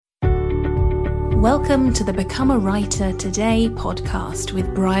Welcome to the Become a Writer Today podcast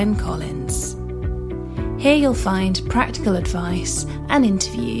with Brian Collins. Here you'll find practical advice and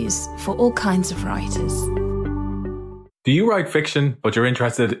interviews for all kinds of writers. Do you write fiction, but you're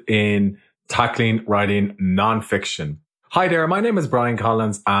interested in tackling writing non-fiction? Hi there, my name is Brian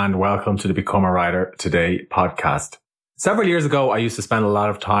Collins and welcome to the Become a Writer Today podcast. Several years ago, I used to spend a lot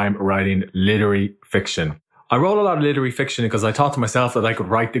of time writing literary fiction. I wrote a lot of literary fiction because I thought to myself that I could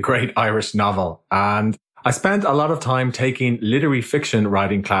write the great Irish novel. And I spent a lot of time taking literary fiction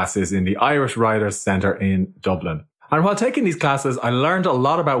writing classes in the Irish Writers Centre in Dublin. And while taking these classes, I learned a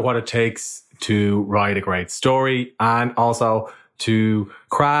lot about what it takes to write a great story and also to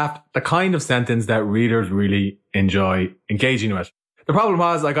craft the kind of sentence that readers really enjoy engaging with. The problem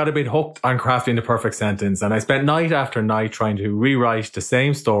was I got a bit hooked on crafting the perfect sentence, and I spent night after night trying to rewrite the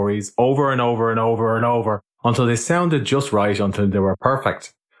same stories over and over and over and over until they sounded just right, until they were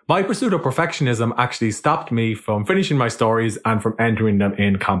perfect. My pursuit of perfectionism actually stopped me from finishing my stories and from entering them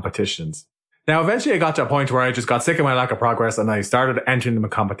in competitions. Now, eventually I got to a point where I just got sick of my lack of progress and I started entering them in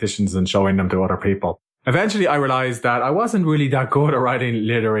competitions and showing them to other people. Eventually I realized that I wasn't really that good at writing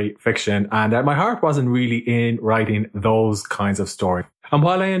literary fiction and that my heart wasn't really in writing those kinds of stories. And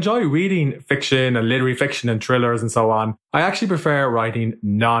while I enjoy reading fiction and literary fiction and thrillers and so on, I actually prefer writing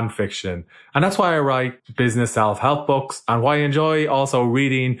non-fiction. And that's why I write business self-help books and why I enjoy also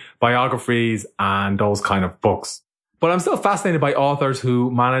reading biographies and those kind of books. But I'm still fascinated by authors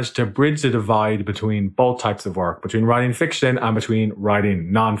who manage to bridge the divide between both types of work, between writing fiction and between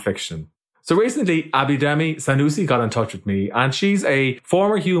writing non-fiction. So recently, Abidemi Sanusi got in touch with me, and she's a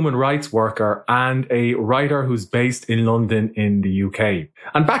former human rights worker and a writer who's based in London in the UK.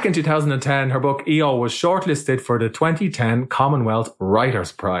 And back in 2010, her book EO was shortlisted for the 2010 Commonwealth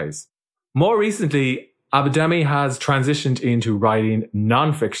Writers' Prize. More recently, Abidemi has transitioned into writing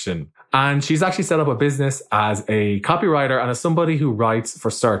non-fiction, and she's actually set up a business as a copywriter and as somebody who writes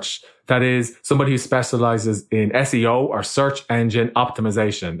for search. That is, somebody who specializes in SEO or search engine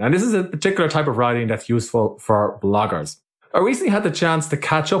optimization. And this is a particular type of writing that's useful for bloggers. I recently had the chance to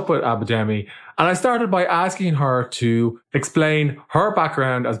catch up with Abidemi, and I started by asking her to explain her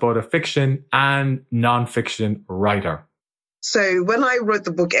background as both a fiction and non-fiction writer. So when I wrote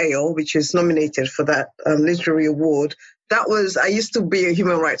the book AO, which is nominated for that literary award, I used to be a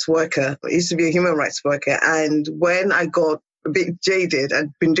human rights worker. And when I got a bit jaded,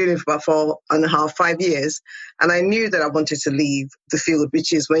 I'd been doing it for about 4.5, 5 years. And I knew that I wanted to leave the field,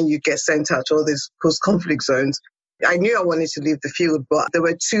 which is when you get sent out to all these post-conflict zones. I knew I wanted to leave the field, but there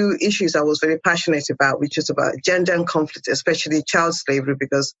were two issues I was very passionate about, which is about gender and conflict, especially child slavery,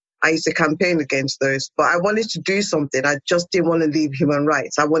 because I used to campaign against those. But I wanted to do something. I just didn't want to leave human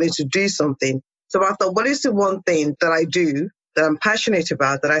rights. I wanted to do something. So I thought, what is the one thing that I do that I'm passionate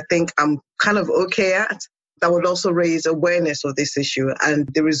about, that I think I'm kind of okay at, that would also raise awareness of this issue? And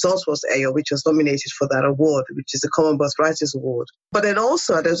the result was AO, which was nominated for that award, which is the Commonwealth Writers Award. But then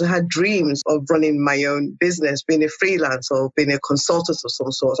also, I also had dreams of running my own business, being a freelance or being a consultant of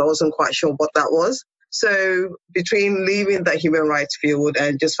some sort. I wasn't quite sure what that was. So between leaving that human rights field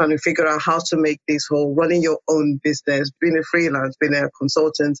and just trying to figure out how to make this whole running your own business, being a freelance, being a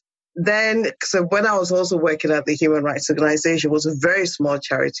consultant, so when I was also working at the Human Rights Organization, it was a very small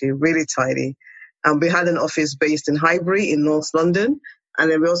charity, really tiny. And we had an office based in Highbury in North London. And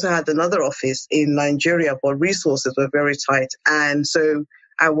then we also had another office in Nigeria, but resources were very tight. And so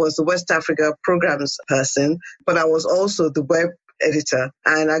I was the West Africa programs person, but I was also the web editor.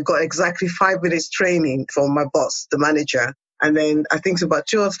 And I got exactly 5 minutes training from my boss, the manager. And then I think about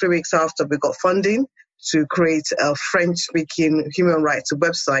 2 or 3 weeks after, we got funding to create a French-speaking human rights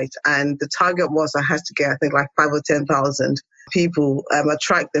website. And the target was I had to get, I think, like 5,000 or 10,000 people,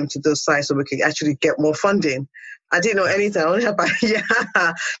 attract them to those sites so we could actually get more funding. I didn't know anything. I only had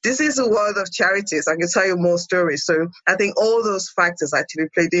this is the world of charities. I can tell you more stories. So I think all those factors actually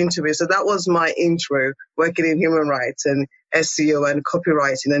played into it. So that was my intro, working in human rights and SEO and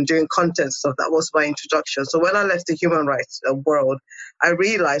copywriting and doing content stuff. That was my introduction. So when I left the human rights world, I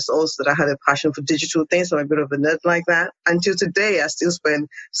realized also that I had a passion for digital things. I'm a bit of a nerd like that. Until today, I still spend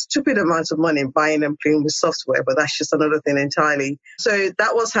stupid amounts of money buying and playing with software, but that's just another thing entirely. So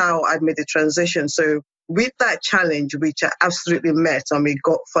that was how I made the transition. So with that challenge, which I absolutely met, and we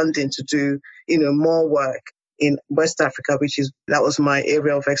got funding to do, more work in West Africa, that was my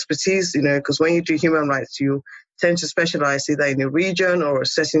area of expertise, because when you do human rights, you tend to specialize either in a region or a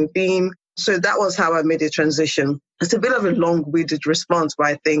certain theme. So that was how I made a transition. It's a bit of a long-winded response, but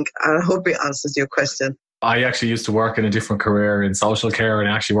I hope it answers your question. I actually used to work in a different career in social care, and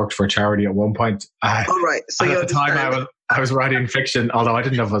I actually worked for a charity at one point. All right. So at the time, I was writing fiction, although I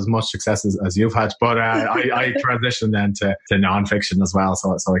didn't have as much success as you've had. But I transitioned then to nonfiction as well,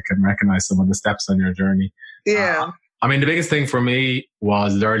 so I can recognize some of the steps on your journey. Yeah. I mean, the biggest thing for me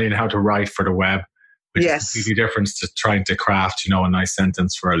was learning how to write for the web, which is completely different to trying to craft, a nice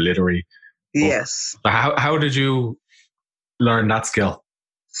sentence for a literary book. Yes. How did you learn that skill?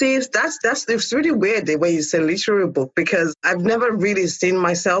 See, it's really weird the way you say literary book, because I've never really seen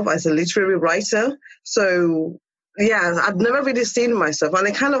myself as a literary writer. So yeah, I've never really seen myself. And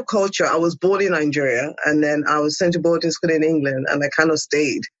the kind of culture, I was born in Nigeria and then I was sent to boarding school in England and I kind of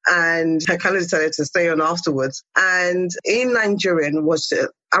stayed. And I kind of decided to stay on afterwards. And in Nigerian, what's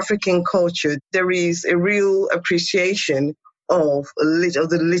African culture, there is a real appreciation of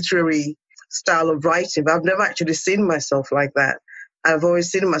the literary style of writing. But I've never actually seen myself like that. I've always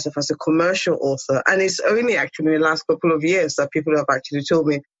seen myself as a commercial author. And it's only actually in the last couple of years that people have actually told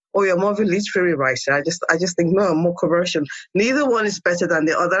me, oh, you're more of a literary writer. I just think, no, I'm more commercial. Neither one is better than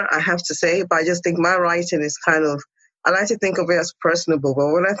the other, I have to say. But I just think my writing is kind of, I like to think of it as personable.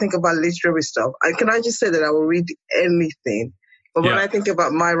 But when I think about literary stuff, I just say that I will read anything. But when I think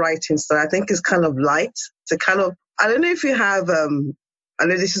about my writing style, I think it's kind of light. It's a kind of, I don't know if you have, I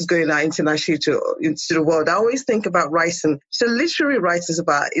know this is going out internationally into the world. I always think about writing. So literary writing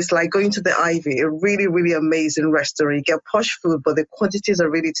it's like going to the Ivy, a really, really amazing restaurant. You get posh food, but the quantities are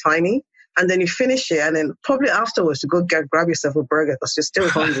really tiny. And then you finish it, and then probably afterwards you go grab yourself a burger because you're still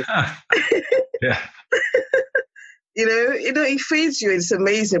hungry. Yeah. It feeds you. It's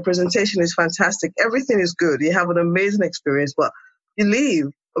amazing. The presentation is fantastic. Everything is good. You have an amazing experience, but you leave.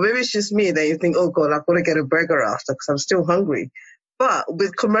 Or maybe it's just me that you think, oh God, I've got to get a burger after because I'm still hungry. But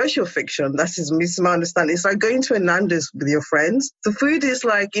with commercial fiction, that's my understanding. It's like going to a Nando's with your friends. The food is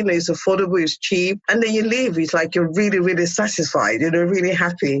like, it's affordable, it's cheap. And then you leave, it's like you're really, really satisfied, really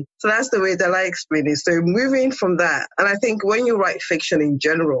happy. So that's the way that I explain it. So moving from that, and I think when you write fiction in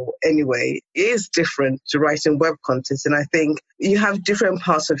general, anyway, it is different to writing web content. And I think you have different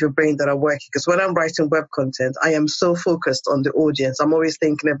parts of your brain that are working. Because when I'm writing web content, I am so focused on the audience. I'm always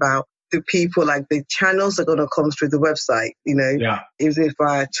thinking about the people, like the channels are going to come through the website, Is it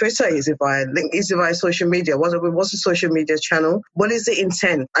via Twitter? Is it via link? Is it via social media? What's the social media channel? What is the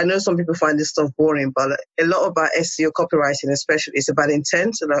intent? I know some people find this stuff boring, but a lot about SEO copywriting, especially, is about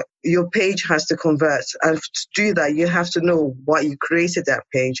intent. Like your page has to convert. And to do that, you have to know why you created that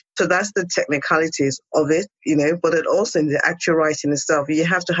page. So that's the technicalities of it, but it also in the actual writing itself, you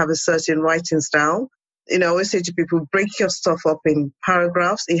have to have a certain writing style. I always say to people, break your stuff up in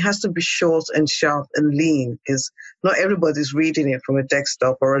paragraphs. It has to be short and sharp and lean, because not everybody's reading it from a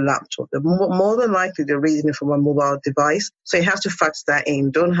desktop or a laptop. More than likely, they're reading it from a mobile device. So you have to factor that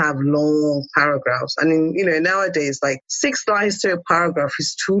in. Don't have long paragraphs. I mean, nowadays, like 6 lines to a paragraph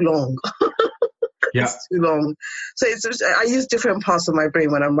is too long. Yeah. It's too long. So I use different parts of my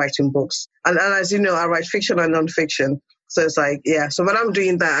brain when I'm writing books. And as you know, I write fiction and nonfiction. So it's like, yeah. So when I'm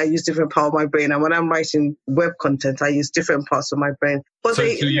doing that, I use different parts of my brain. And when I'm writing web content, I use different parts of my brain. But so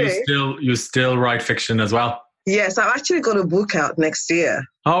you still write fiction as well? Yes, I've actually got a book out next year.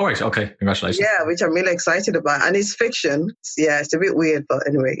 Oh, right. Okay. Congratulations. Yeah, which I'm really excited about. And it's fiction. Yeah, it's a bit weird, but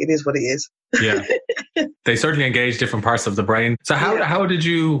anyway, it is what it is. Yeah. They certainly engage different parts of the brain. So how did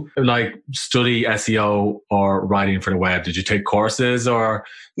you study SEO or writing for the web? Did you take courses or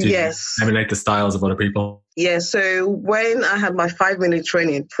did you emulate the styles of other people? Yeah, so when I had my 5-minute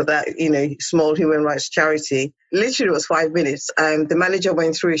training for that, small human rights charity, literally it was 5 minutes. And the manager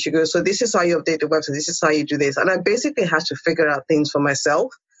went through it. She goes, so this is how you update the website. This is how you do this. And I basically had to figure out things for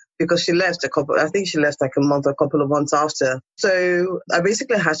myself, because she left a couple of months after. So I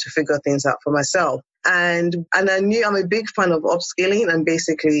basically had to figure things out for myself. And I knew I'm a big fan of upskilling and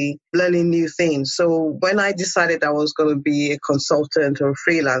basically learning new things. So when I decided I was going to be a consultant or a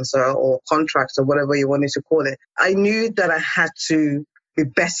freelancer or contractor, whatever you wanted to call it, I knew that I had to be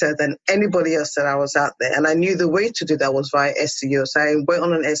better than anybody else that I was out there. And I knew the way to do that was via SEO. So I went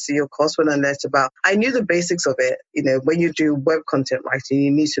on an SEO course when I learned I knew the basics of it. When you do web content writing,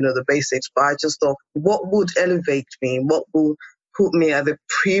 you need to know the basics. But I just thought, what would elevate me? What will put me at the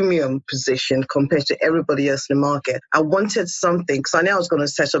premium position compared to everybody else in the market? I wanted something, because I knew I was going to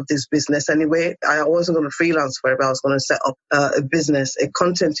set up this business anyway. I wasn't going to freelance forever. I was going to set up a business, a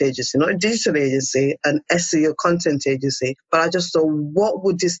content agency, not a digital agency, an SEO content agency. But I just thought, what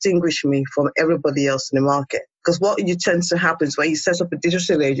would distinguish me from everybody else in the market? Because what you tend to happen is when you set up a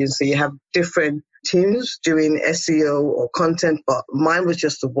digital agency, you have different teams doing SEO or content, but mine was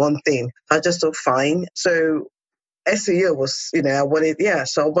just the one thing. I just thought, fine. So SEO was,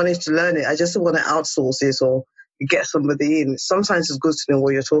 so I wanted to learn it. I just didn't want to outsource it or, get somebody in, sometimes it's good to know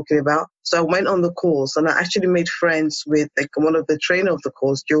what you're talking about. So I went on the course and I actually made friends with one of the trainer of the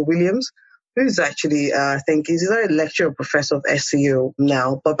course, Joe Williams, who's actually, I think he's a lecturer, professor of SEO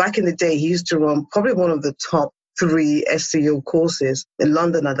now. But back in the day, he used to run probably one of the top 3 SEO courses in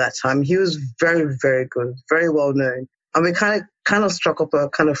London at that time. He was very, very good, very well known. And we kind of struck up a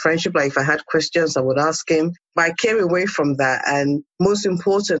kind of friendship. Like if I had questions, I would ask him. But I came away from that. And most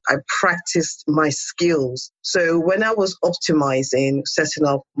important, I practiced my skills. So when I was optimizing, setting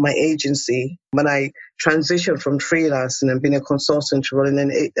up my agency, when I transitioned from freelancing and being a consultant to running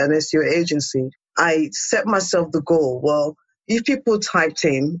an SEO agency, I set myself the goal. Well, if people typed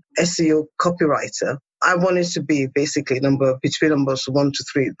in SEO copywriter, I wanted to be basically between numbers 1 to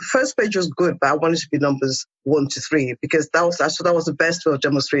 3. The first page was good, but I wanted to be numbers 1 to 3 because that was the best way of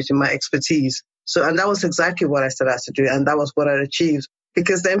demonstrating my expertise. So, and that was exactly what I set out to do, and that was what I achieved.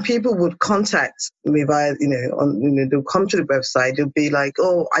 Because then people would contact me via, they'll come to the website, they'll be like,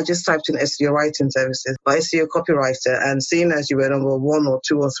 oh, I just typed in SEO writing services, or SEO copywriter, and seeing as you were number 1 or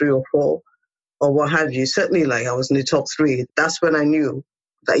 2 or 3 or 4, or what have you, certainly like I was in the top 3, that's when I knew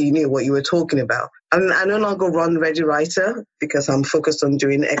that you knew what you were talking about. And I no longer run Ready Writer because I'm focused on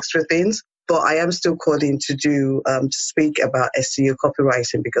doing extra things, but I am still called in to speak about SEO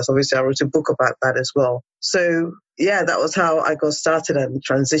copywriting because obviously I wrote a book about that as well. So yeah, that was how I got started and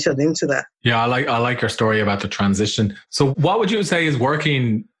transitioned into that. Yeah, I like your story about the transition. So what would you say is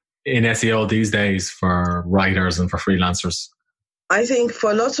working in SEO these days for writers and for freelancers? I think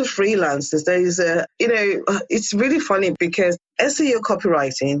for a lot of freelancers, there is it's really funny because SEO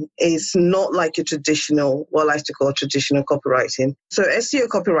copywriting is not like a traditional, what I like to call traditional copywriting. So SEO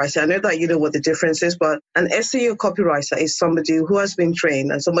copywriter, I know that you know what the difference is, but an SEO copywriter is somebody who has been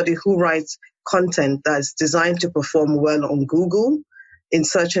trained and somebody who writes content that's designed to perform well on Google in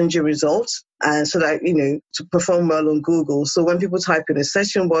search engine results. And so that, to perform well on Google. So when people type in a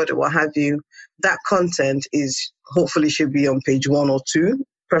session word or what have you, that content hopefully should be on page 1 or 2,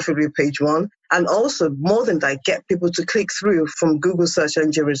 preferably page 1. And also, more than that, get people to click through from Google search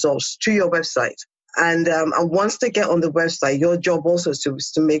engine results to your website. And once they get on the website, your job also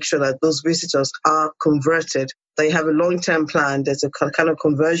is to make sure that those visitors are converted. They have a long-term plan. There's a kind of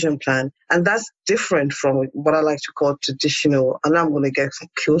conversion plan. And that's different from what I like to call traditional, and I'm going to get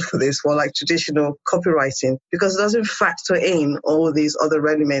killed for this, more like traditional copywriting, because it doesn't factor in all these other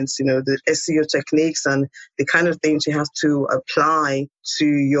elements, the SEO techniques and the kind of things you have to apply to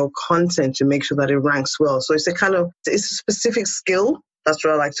your content to make sure that it ranks well. So it's a specific skill. That's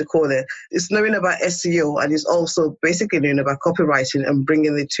what I like to call it. It's knowing about SEO and it's also basically knowing about copywriting and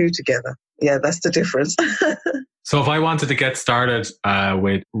bringing the two together. Yeah, that's the difference. So if I wanted to get started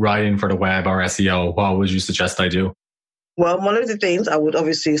with writing for the web or SEO, what would you suggest I do? Well, one of the things I would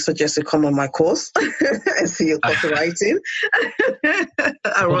obviously suggest to come on my course, SEO copywriting.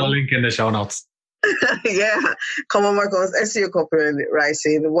 I'll put a link in the show notes. Yeah, come on my course, SEO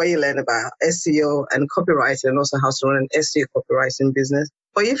copywriting, what you learn about SEO and copywriting and also how to run an SEO copywriting business.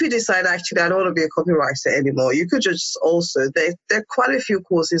 But if you decide, actually, I don't want to be a copywriter anymore, you could just also, there are quite a few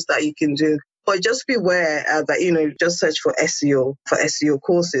courses that you can do. But just beware that, just search for SEO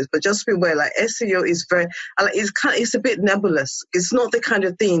courses. But just beware, like SEO is it's a bit nebulous. It's not the kind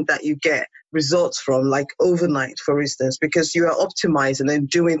of thing that you get results from like overnight, for instance, because you are optimizing and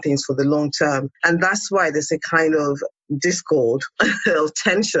doing things for the long term. And that's why there's a kind of discord or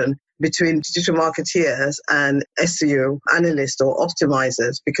tension between digital marketeers and SEO analysts or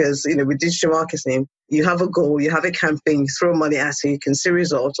optimizers, because, with digital marketing, you have a goal, you have a campaign, you throw money at it, you can see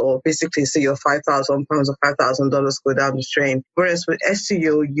results, or basically see your £5,000 or $5,000 go down the drain. Whereas with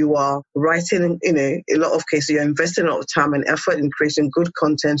SEO, you are writing, a lot of cases, you're investing a lot of time and effort in creating good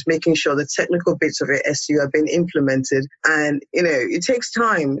content, making sure the technical bits of your SEO are being implemented. And, it takes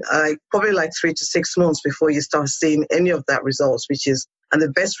time, probably like 3 to 6 months before you start seeing any of that results, and the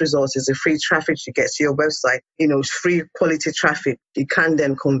best result is the free traffic you get to your website. Free quality traffic, you can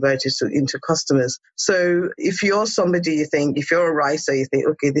then convert it into customers. So if you're somebody if you're a writer, you think,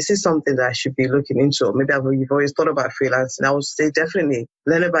 okay, this is something that I should be looking into, or maybe you've always thought about freelancing, I would say definitely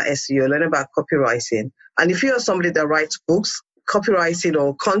learn about SEO, learn about copywriting. And if you're somebody that writes books, copywriting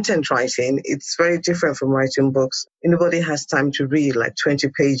or content writing, it's very different from writing books. Nobody has time to read like 20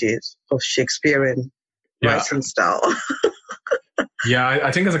 pages of Shakespearean writing style. Yeah,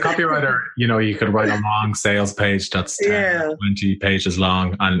 I think as a copywriter, you could write a long sales page that's 10, 20 pages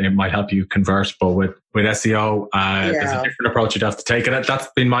long, and it might help you convert. But with SEO, there's a different approach you'd have to take. And that's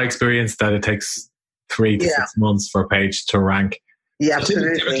been my experience, that it takes 3 to 6 months for a page to rank. Yeah, so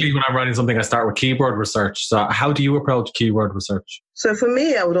absolutely. Typically, when I'm writing something, I start with keyword research. So how do you approach keyword research? So for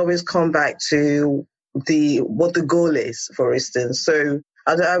me, I would always come back to what the goal is, for instance. So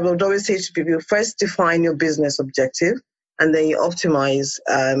I would always say to people, first define your business objective, and then you optimize,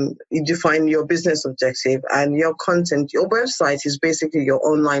 you define your business objective, and your content. Your website is basically your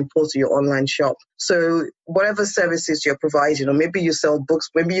online portal, your online shop. So whatever services you're providing, or maybe you sell books,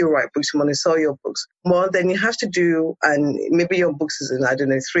 maybe you write books, you want to sell your books. Well, then you have to do, and maybe your books is in, I don't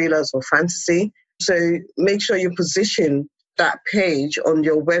know, thrillers or fantasy. So make sure you position that page on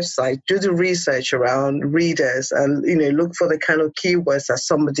your website, do the research around readers, and look for the kind of keywords that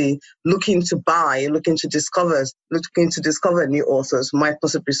somebody looking to discover new authors might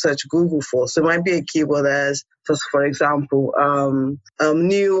possibly search Google for. So it might be a keyword as, for example,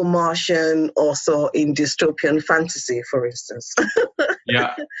 new Martian author in dystopian fantasy, for instance.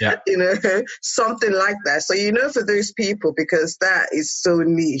 Yeah. Something like that. So for those people, because that is so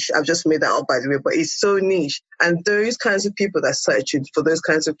niche. I've just made that up, by the way, but it's so niche. And those kinds of people that search for those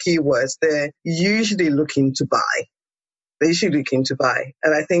kinds of keywords, they're usually looking to buy.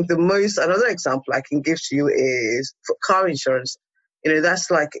 And I think another example I can give to you is for car insurance.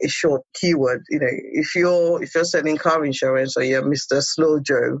 That's like a short keyword. If you're selling car insurance, or you're Mr. Slow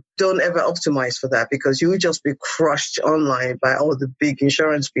Joe, don't ever optimize for that, because you will just be crushed online by all the big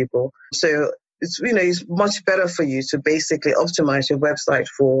insurance people. So it's much better for you to basically optimize your website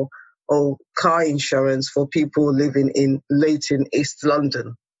for car insurance for people living in Leighton East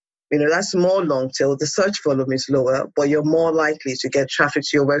London. That's more long tail. The search volume is lower, but you're more likely to get traffic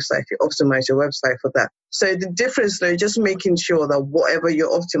to your website if you optimize your website for that. So the difference, though, just making sure that whatever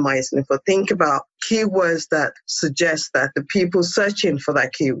you're optimizing for, think about keywords that suggest that the people searching for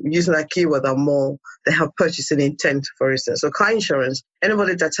that using that keyword they have purchasing intent, for instance. So car insurance,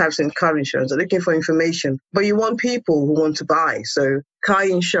 anybody that types in car insurance are looking for information, but you want people who want to buy. So car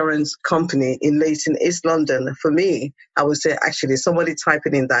insurance company in Leighton East London, for me, I would say actually somebody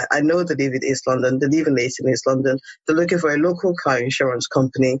typing in that, I know they live in East London, they live in Leighton East London, they're looking for a local car insurance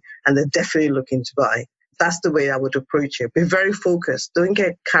company, and they're definitely looking to buy. That's the way I would approach it. Be very focused. Don't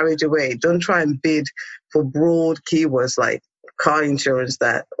get carried away. Don't try and bid for broad keywords like car insurance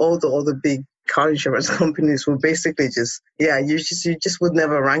that all the other big car insurance companies will basically you just would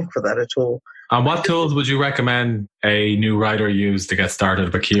never rank for that at all. And what tools would you recommend a new writer use to get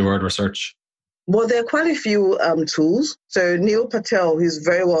started with keyword research? Well, there are quite a few tools. So Neil Patel, who's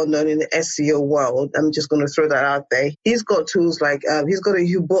very well known in the SEO world, I'm just going to throw that out there. He's got tools like,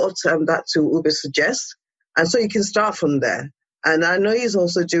 he bought that tool, Ubersuggest. And so you can start from there. And I know he's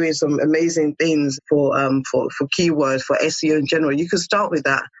also doing some amazing things for keywords, for SEO in general. You can start with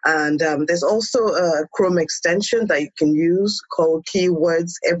that. And there's also a Chrome extension that you can use called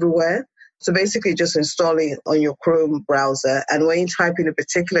Keywords Everywhere. So basically just install it on your Chrome browser. And when you type in a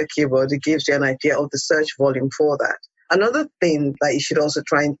particular keyword, it gives you an idea of the search volume for that. Another thing that you should also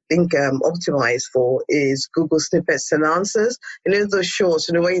try and think optimize for is Google snippets and answers. Those shorts,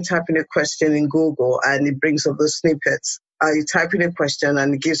 when you type in a question in Google and it brings up those snippets, you type in a question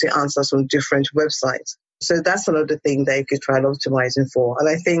and it gives you answers from different websites. So that's another thing that you could try optimizing for. And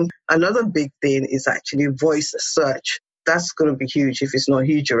I think another big thing is actually voice search. That's going to be huge if it's not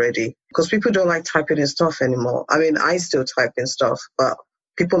huge already, because people don't like typing in stuff anymore. I mean, I still type in stuff, but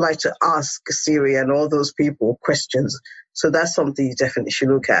people like to ask Siri and all those people questions. So that's something you definitely should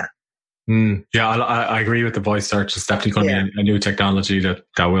look at. Yeah, I agree with the voice search. It's definitely going to be a new technology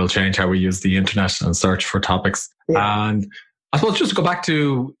that will change how we use the internet and search for topics. Yeah. And I suppose just to go back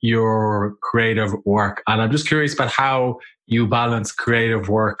to your creative work, and I'm just curious about how you balance creative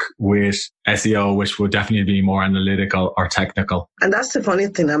work with SEO, which would definitely be more analytical or technical. And that's the funny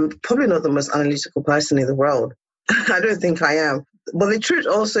thing. I'm probably not the most analytical person in the world. I don't think I am. But the truth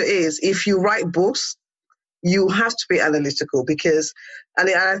also is, if you write books, you have to be analytical and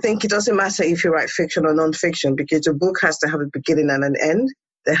I think it doesn't matter if you write fiction or non-fiction, because a book has to have a beginning and an end.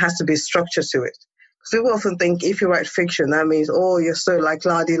 There has to be structure to it. Because people often think if you write fiction, that means, you're so like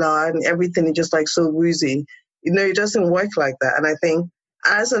la-di-la and everything is just like so woozy. It doesn't work like that. And I think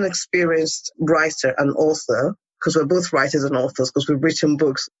as an experienced writer and author, because we're both writers and authors, because we've written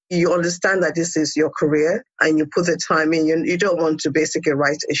books, you understand that this is your career and you put the time in. You don't want to basically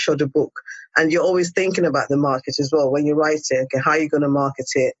write a shorter book. And you're always thinking about the market as well. When you write it, okay, how are you going to market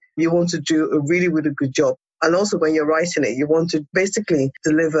it? You want to do a really, really good job. And also when you're writing it, you want to basically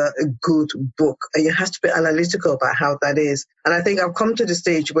deliver a good book. And you have to be analytical about how that is. And I think I've come to the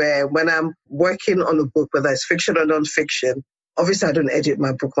stage where when I'm working on a book, whether it's fiction or non-fiction, obviously, I don't edit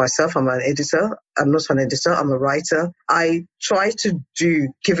my book myself. I'm an editor. I'm not an editor. I'm a writer. I try to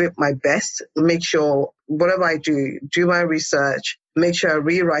give it my best, make sure whatever I do my research, make sure I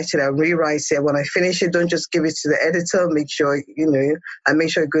rewrite it. When I finish it, don't just give it to the editor. Make sure, I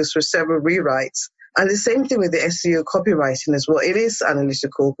make sure it goes through several rewrites. And the same thing with the SEO copywriting as well. It is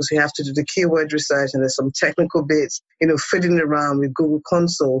analytical because you have to do the keyword research and there's some technical bits, fiddling around with Google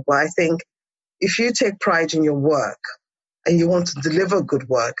Console. But I think if you take pride in your work and you want to deliver good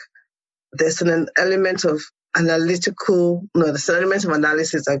work, there's an element of there's an element of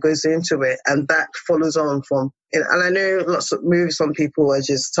analysis that goes into it, and that follows on from it. And I know maybe some people are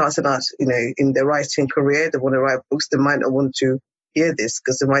just starting out, in their writing career. They want to write books. They might not want to hear this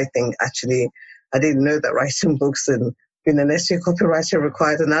because they might think, actually, I didn't know that writing books and being an SEO copywriter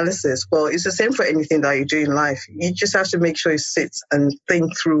required analysis. Well, it's the same for anything that you do in life. You just have to make sure you sit and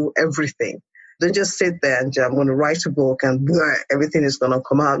think through everything. Don't just sit there and I'm going to write a book and everything is going to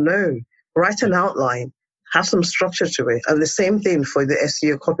come out. No, write an outline. Have some structure to it. And the same thing for the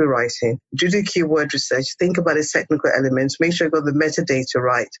SEO copywriting. Do the keyword research. Think about the technical elements. Make sure you got the metadata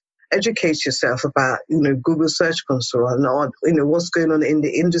right. Educate yourself about, Google Search Console and what's going on in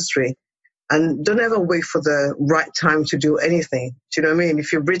the industry. And don't ever wait for the right time to do anything. Do you know what I mean?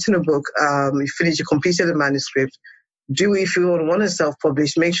 If you've written a book, you completed a manuscript, if you want to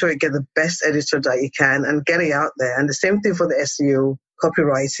self-publish, make sure you get the best editor that you can and get it out there. And the same thing for the SEO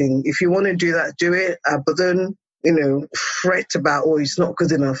copywriting. If you want to do that, do it. But don't, fret about, it's not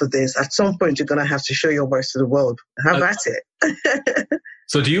good enough for this. At some point, you're going to have to show your work to the world. Have at it.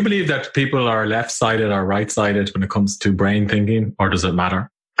 So do you believe that people are left-sided or right-sided when it comes to brain thinking, or does it matter?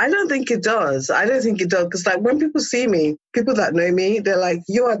 I don't think it does. Because when people see me, people that know me, they're like,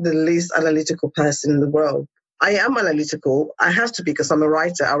 you are the least analytical person in the world. I am analytical. I have to be because I'm a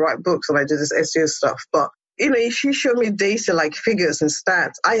writer. I write books and I do this SEO stuff. But, if you show me data like figures and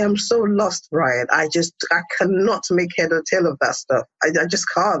stats, I am so lost, Brian. I cannot make head or tail of that stuff. I just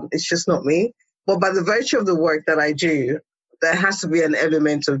can't. It's just not me. But by the virtue of the work that I do, there has to be an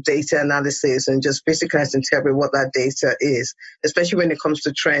element of data analysis and just basically interpret what that data is, especially when it comes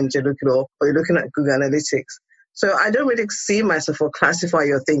to trends you're looking at Google Analytics. So I don't really see myself or classify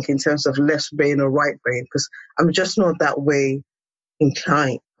your thinking in terms of left brain or right brain because I'm just not that way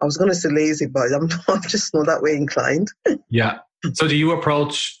inclined. I was going to say lazy, but I'm just not that way inclined. Yeah. So do you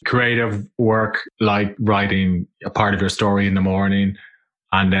approach creative work like writing a part of your story in the morning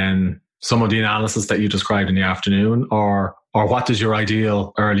and then some of the analysis that you described in the afternoon, or what does your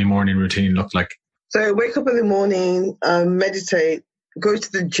ideal early morning routine look like? So wake up in the morning, meditate, go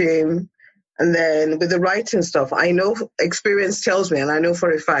to the gym, and then with the writing stuff, I know experience tells me, and I know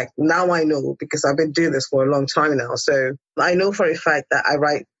for a fact, now I know because I've been doing this for a long time now. So I know for a fact that I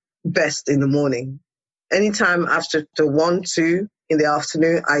write best in the morning. Anytime after the 1, 2 in the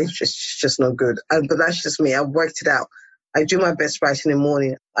afternoon, just not good. But that's just me. I've worked it out. I do my best writing in the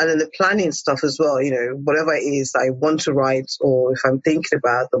morning. And then the planning stuff as well, whatever it is I want to write, or if I'm thinking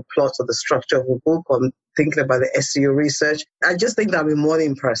about the plot or the structure of a book, or I'm thinking about the SEO research, I just think that I'm a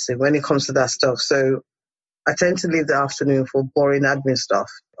morning person when it comes to that stuff. So I tend to leave the afternoon for boring admin stuff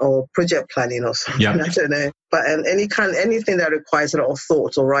or project planning or something. Yep. I don't know. But anything that requires a lot of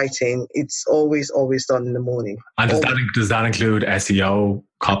thought or writing, it's always done in the morning. And does that include SEO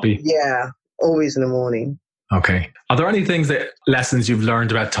copy? Yeah, always in the morning. Okay. Are there any lessons you've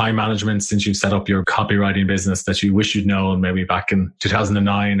learned about time management since you've set up your copywriting business that you wish you'd known maybe back in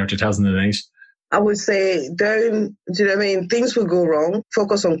 2009 or 2008? I would say things will go wrong.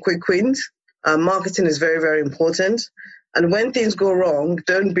 Focus on quick wins. Marketing is very, very important. And when things go wrong,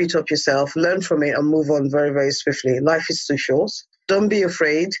 don't beat up yourself. Learn from it and move on very, very swiftly. Life is too short. Don't be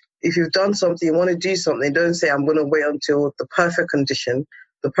afraid. If you've done something, you want to do something, don't say, I'm going to wait until the perfect condition,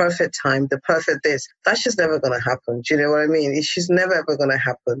 the perfect time, the perfect this. That's just never going to happen. Do you know what I mean? It's just never, ever going to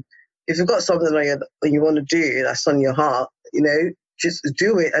happen. If you've got something that you want to do that's on your heart, just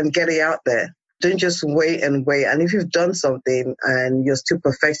do it and get it out there. Don't just wait and wait. And if you've done something and you're still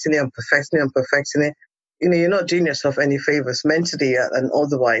perfecting it, you're not doing yourself any favors mentally and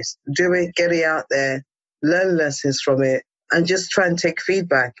otherwise. Do it, get it out there, learn lessons from it, and just try and take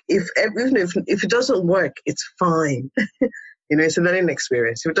feedback. Even if it doesn't work, it's fine. It's a learning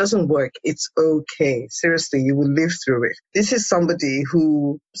experience. If it doesn't work, it's okay. Seriously, you will live through it. This is somebody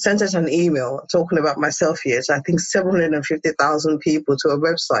who sent us an email talking about myself here. So I think 750,000 people to a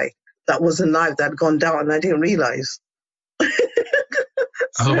website that wasn't live, that had gone down, and I didn't realize.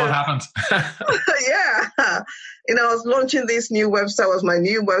 So what happened? Yeah. I was launching this new website. It was my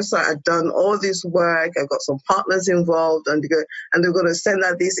new website. I'd done all this work. I got some partners involved, and they're going to send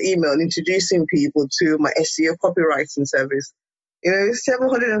out this email introducing people to my SEO copywriting service.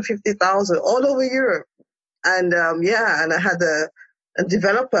 750,000 all over Europe. And and I had a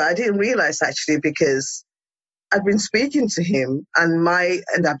developer. I didn't realize actually because I'd been speaking to him and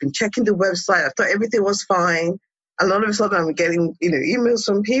I've been checking the website. I thought everything was fine. And all of a sudden I'm getting, emails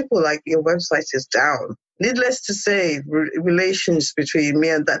from people like, your website is down. Needless to say, relations between me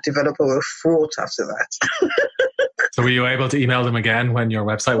and that developer were fraught after that. So were you able to email them again when your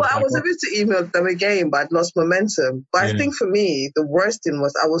website was I was able to email them again, but I'd lost momentum. But I think for me, the worst thing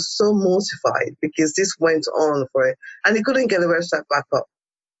was I was so mortified because this went on for it, and they couldn't get the website back up.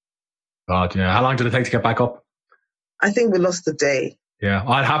 God, yeah. How long did it take to get back up? I think we lost a day. Yeah.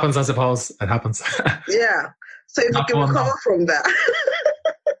 Well, it happens, I suppose. It happens. Yeah. So if we can recover from that.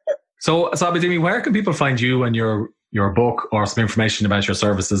 So Abidemi, where can people find you and your book or some information about your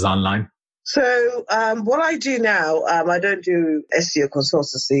services online? So what I do now, I don't do SEO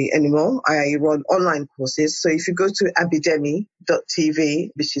consultancy anymore. I run online courses. So if you go to abidemi.tv,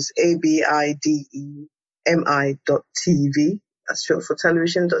 which is ABIDEMI.tv, that's short for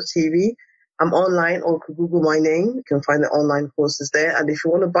television.tv. I'm online, or you can Google my name. You can find the online courses there. And if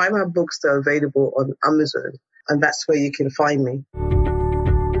you want to buy my books, they're available on Amazon. And that's where you can find me.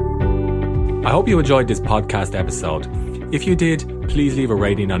 I hope you enjoyed this podcast episode. If you did, please leave a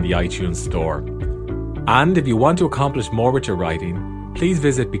rating on the iTunes store. And if you want to accomplish more with your writing, please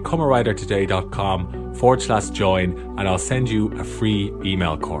visit becomeawritertoday.com/join and I'll send you a free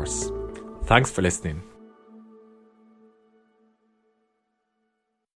email course. Thanks for listening.